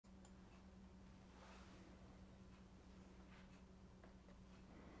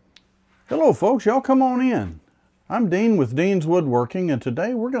Hello folks, y'all come on in. I'm Dean with Dean's Woodworking, and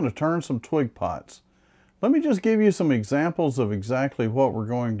today we're going to turn some twig pots. Let me just give you some examples of exactly what we're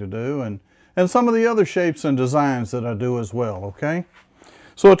going to do and some of the other shapes and designs that I do as well, okay?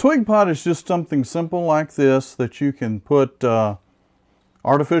 So a twig pot is just something simple like this that you can put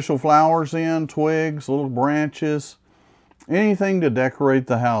artificial flowers in, twigs, little branches, anything to decorate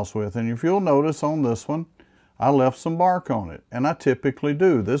the house with. And if you'll notice on this one, I left some bark on it, and I typically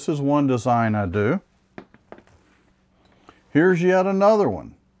do. This is one design I do. Here's yet another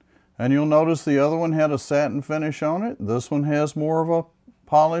one. And you'll notice the other one had a satin finish on it. This one has more of a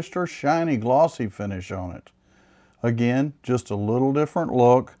polished or shiny glossy finish on it. Again, just a little different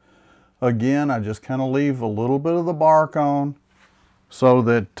look. Again, I just kind of leave a little bit of the bark on so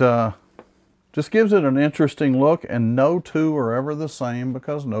that just gives it an interesting look, and no two are ever the same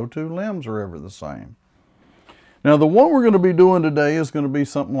because no two limbs are ever the same. Now the one we're going to be doing today is going to be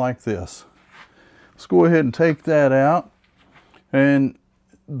something like this. Let's go ahead and take that out. And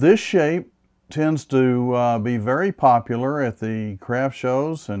this shape tends to be very popular at the craft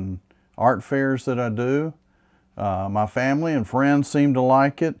shows and art fairs that I do. My family and friends seem to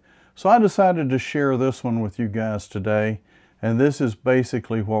like it. So I decided to share this one with you guys today. And this is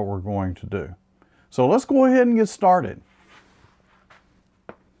basically what we're going to do. So let's go ahead and get started.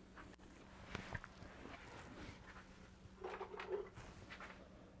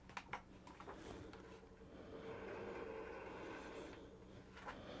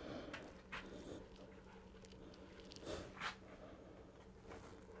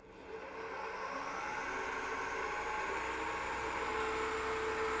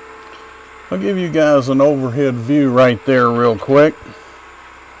 I'll give you guys an overhead view right there real quick.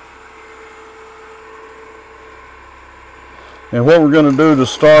 And what we're going to do to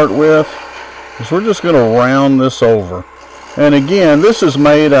start with is we're just going to round this over. And again, this is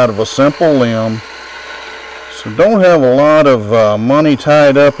made out of a simple limb. So don't have a lot of money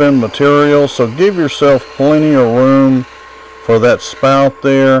tied up in material. So give yourself plenty of room for that spout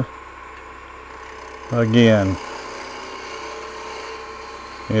there. Again,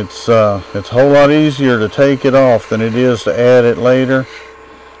 it's a whole lot easier to take it off than it is to add it later.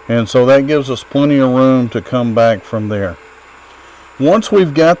 And so that gives us plenty of room to come back from there. Once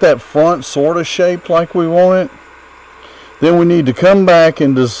we've got that front sort of shaped like we want it, then we need to come back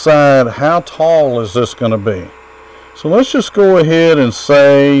and decide how tall is this going to be. So let's just go ahead and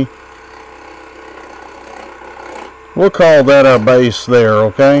say, we'll call that our base there,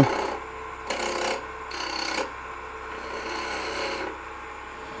 okay?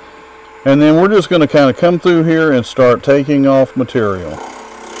 And then we're just going to kind of come through here and start taking off material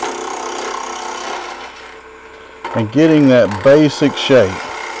and getting that basic shape.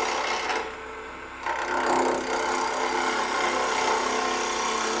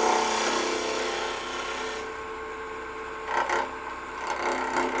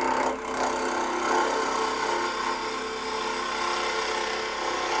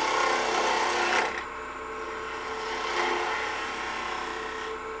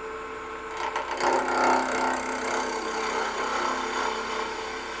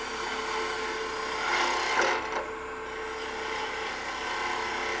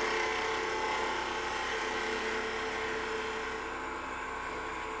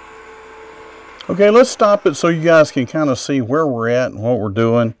 Okay, let's stop it so you guys can kind of see where we're at and what we're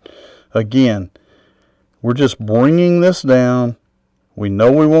doing. Again, we're just bringing this down. We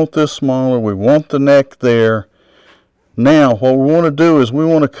know we want this smaller. We want the neck there. Now, what we want to do is we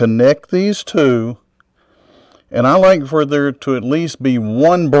want to connect these two. And I like for there to at least be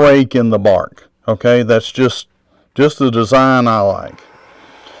one break in the bark. Okay, that's just the design I like.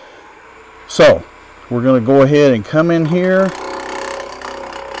 So, we're going to go ahead and come in here.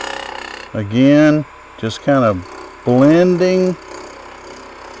 Again, just kind of blending.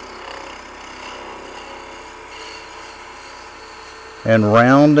 And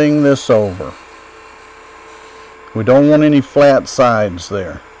rounding this over. We don't want any flat sides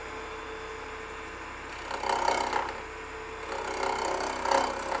there.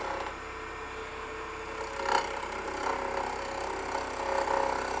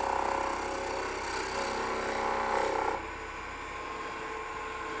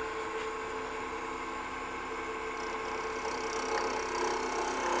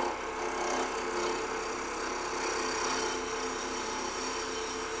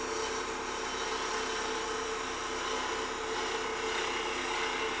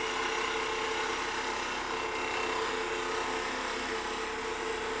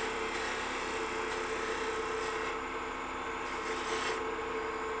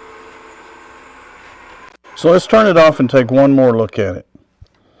 So let's turn it off and take one more look at it.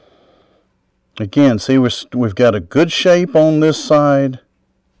 Again, see, we've got a good shape on this side.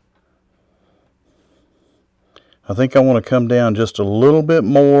 I think I want to come down just a little bit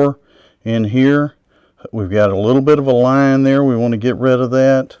more in here. We've got a little bit of a line there. We want to get rid of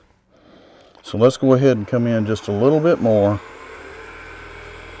that. So let's go ahead and come in just a little bit more.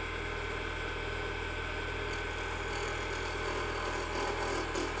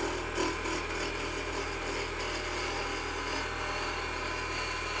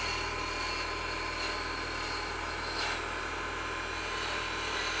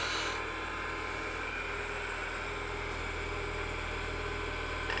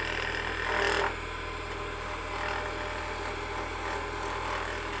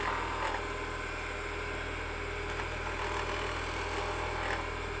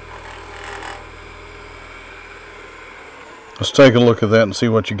 Let's take a look at that and see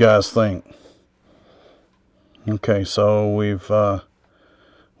what you guys think. Okay, so we've got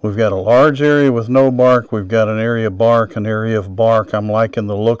a large area with no bark. We've got an area of bark, an area of bark. I'm liking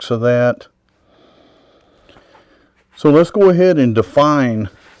the looks of that. So let's go ahead and define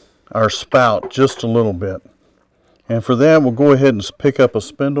our spout just a little bit. And for that, we'll go ahead and pick up a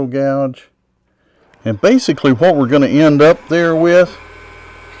spindle gouge. And basically what we're going to end up there with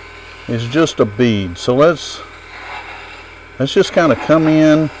is just a bead. So let's just kind of come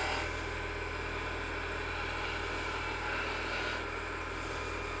in.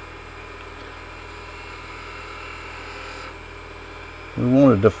 We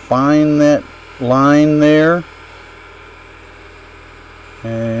want to define that line there.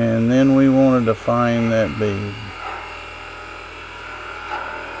 And then we want to define that bead.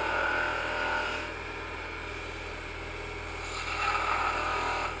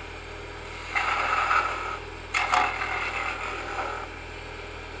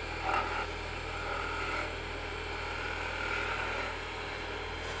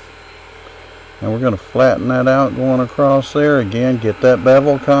 And we're going to flatten that out going across there. Again, get that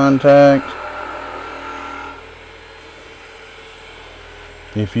bevel contact.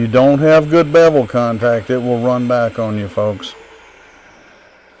 If you don't have good bevel contact, it will run back on you, folks.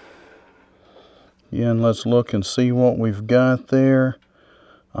 Again, let's look and see what we've got there.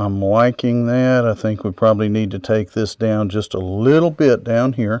 I'm liking that. I think we probably need to take this down just a little bit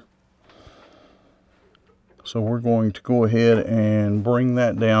down here. So we're going to go ahead and bring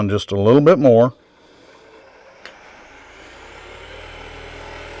that down just a little bit more.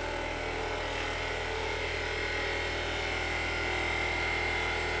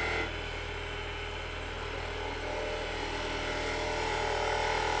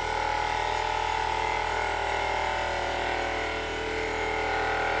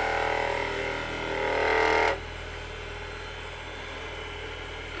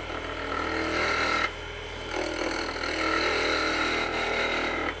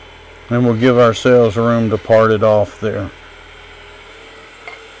 And we'll give ourselves room to part it off there.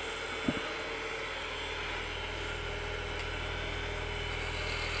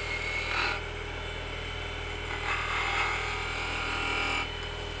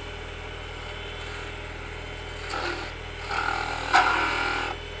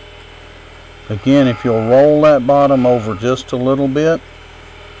 Again, if you'll roll that bottom over just a little bit,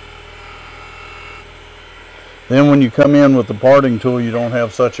 then when you come in with the parting tool, you don't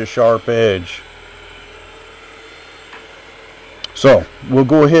have such a sharp edge. So we'll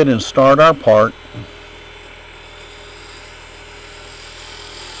go ahead and start our part.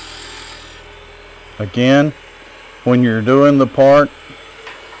 Again, when you're doing the part,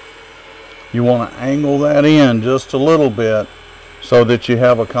 you want to angle that in just a little bit so that you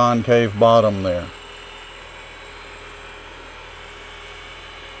have a concave bottom there.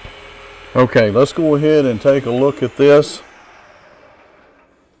 Okay, let's go ahead and take a look at this.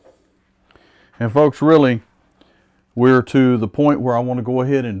 And folks, really, we're to the point where I want to go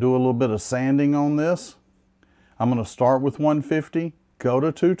ahead and do a little bit of sanding on this. I'm going to start with 150, go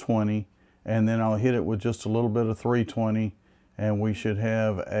to 220, and then I'll hit it with just a little bit of 320, and we should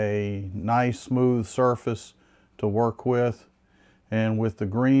have a nice smooth surface to work with. And with the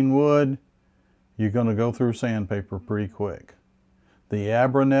green wood, you're going to go through sandpaper pretty quick. The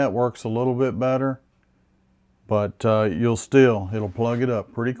Abranet works a little bit better, but it'll plug it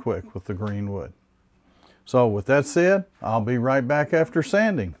up pretty quick with the green wood. So with that said, I'll be right back after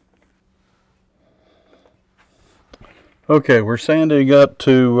sanding. Okay, we're sanding up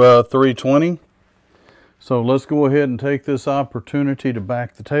to 320. So let's go ahead and take this opportunity to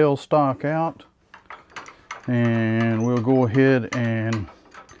back the tailstock out. And we'll go ahead and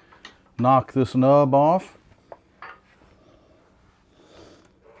knock this nub off.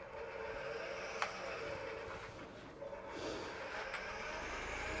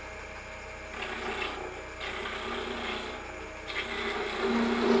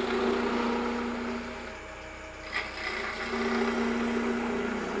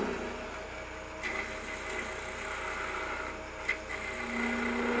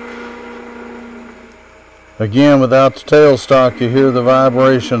 Again, without the tailstock, you hear the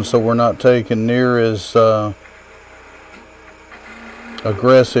vibration, so we're not taking near as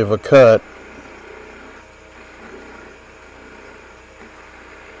aggressive a cut.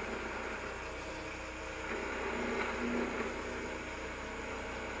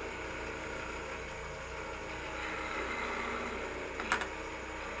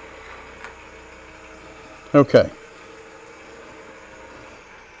 Okay.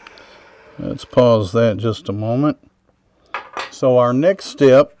 Let's pause that just a moment. So our next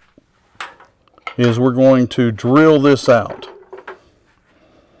step is we're going to drill this out.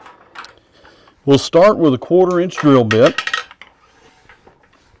 We'll start with a 1/4 inch drill bit.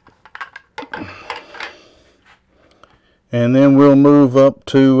 And then we'll move up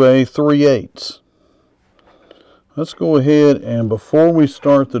to a 3/8. Let's go ahead and before we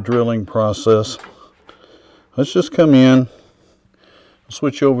start the drilling process, let's just come in.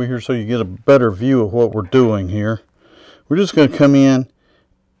 Switch over here so you get a better view of what we're doing here. We're just going to come in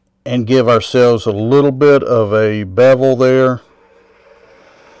and give ourselves a little bit of a bevel there.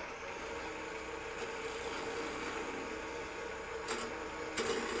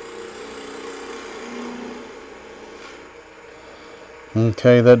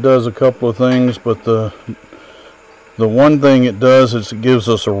 Okay, that does a couple of things, but the one thing it does is it gives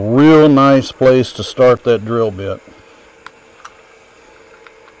us a real nice place to start that drill bit.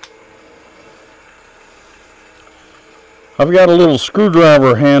 I've got a little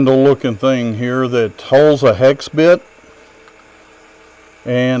screwdriver handle looking thing here that holds a hex bit,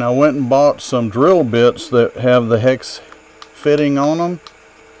 and I went and bought some drill bits that have the hex fitting on them.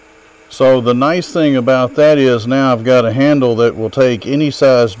 So the nice thing about that is now I've got a handle that will take any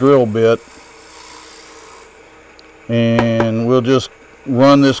size drill bit, and we'll just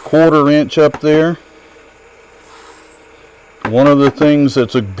run this 1/4 inch up there. One of the things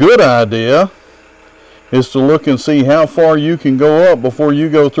that's a good idea is to look and see how far you can go up before you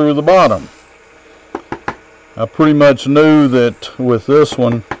go through the bottom. I pretty much knew that with this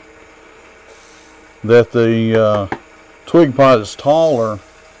one that the twig pot is taller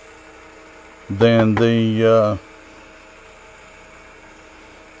than the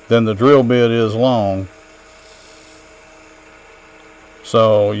drill bit is long.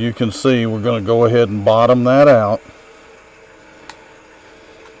 So you can see we're going to go ahead and bottom that out.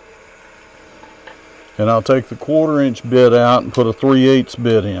 And I'll take the 1/4 inch bit out and put a 3/8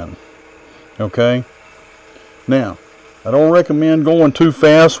 bit in. Okay. Now, I don't recommend going too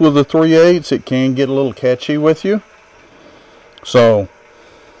fast with the 3/8. It can get a little catchy with you. So,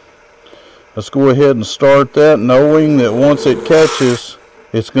 let's go ahead and start that, knowing that once it catches,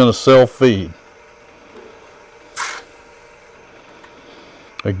 it's going to self-feed.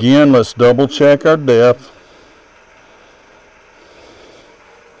 Again, let's double check our depth.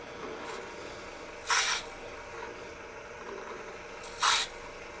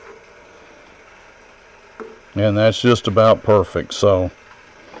 And that's just about perfect, so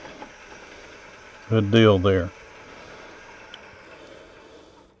good deal there.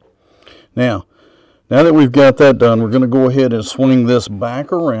 Now that we've got that done, we're going to go ahead and swing this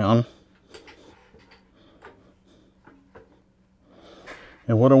back around.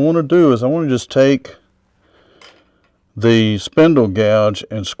 And what I want to do is I want to just take the spindle gouge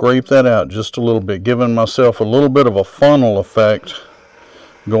and scrape that out just a little bit, giving myself a little bit of a funnel effect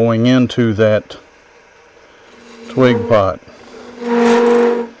going into that twig pot.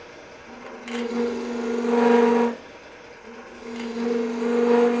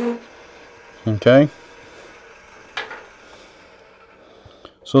 Okay,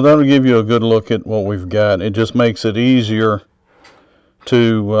 so that'll give you a good look at what we've got. It just makes it easier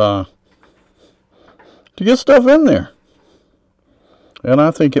to get stuff in there, and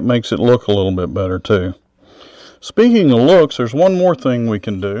I think it makes it look a little bit better too. Speaking of looks, there's one more thing we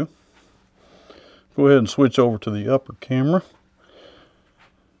can do. Go ahead and switch over to the upper camera.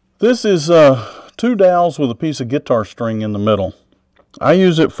 This is 2 dowels with a piece of guitar string in the middle. I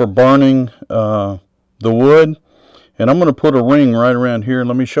use it for burning the wood, and I'm going to put a ring right around here.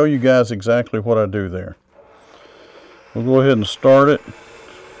 Let me show you guys exactly what I do there. We'll go ahead and start it.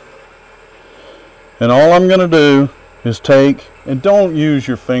 And all I'm going to do is take, and don't use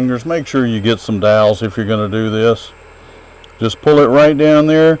your fingers, make sure you get some dowels if you're going to do this. Just pull it right down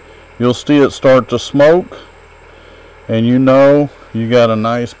there. You'll see it start to smoke, and you know you got a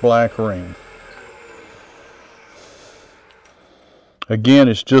nice black ring. Again,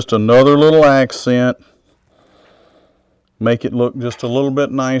 it's just another little accent. Make it look just a little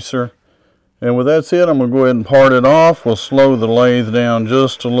bit nicer. And with that said, I'm going to go ahead and part it off. We'll slow the lathe down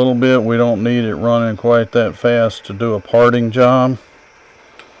just a little bit. We don't need it running quite that fast to do a parting job.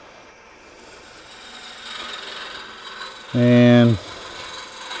 And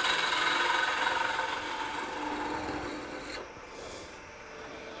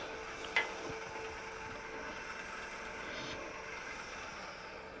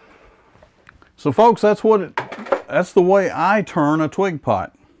so folks, that's the way I turn a twig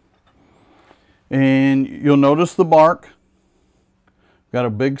pot. And you'll notice the bark. Got a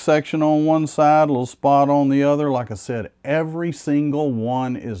big section on one side, a little spot on the other. Like I said, every single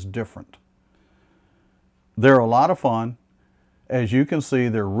one is different. They're a lot of fun. As you can see,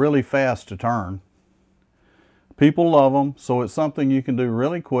 they're really fast to turn. People love them, so it's something you can do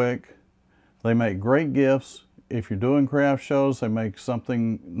really quick. They make great gifts. If you're doing craft shows, they make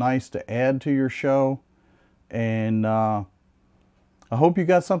something nice to add to your show. And I hope you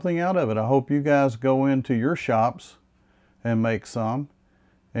got something out of it. I hope you guys go into your shops and make some.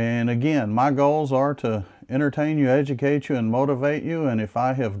 And again, my goals are to entertain you, educate you, and motivate you. And if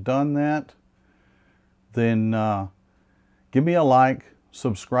I have done that, then give me a like,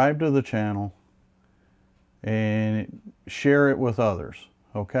 subscribe to the channel, and share it with others,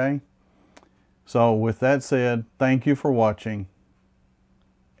 okay? So with that said, thank you for watching,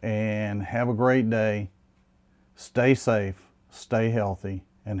 and have a great day. Stay safe, stay healthy,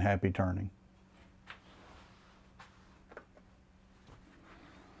 and happy turning.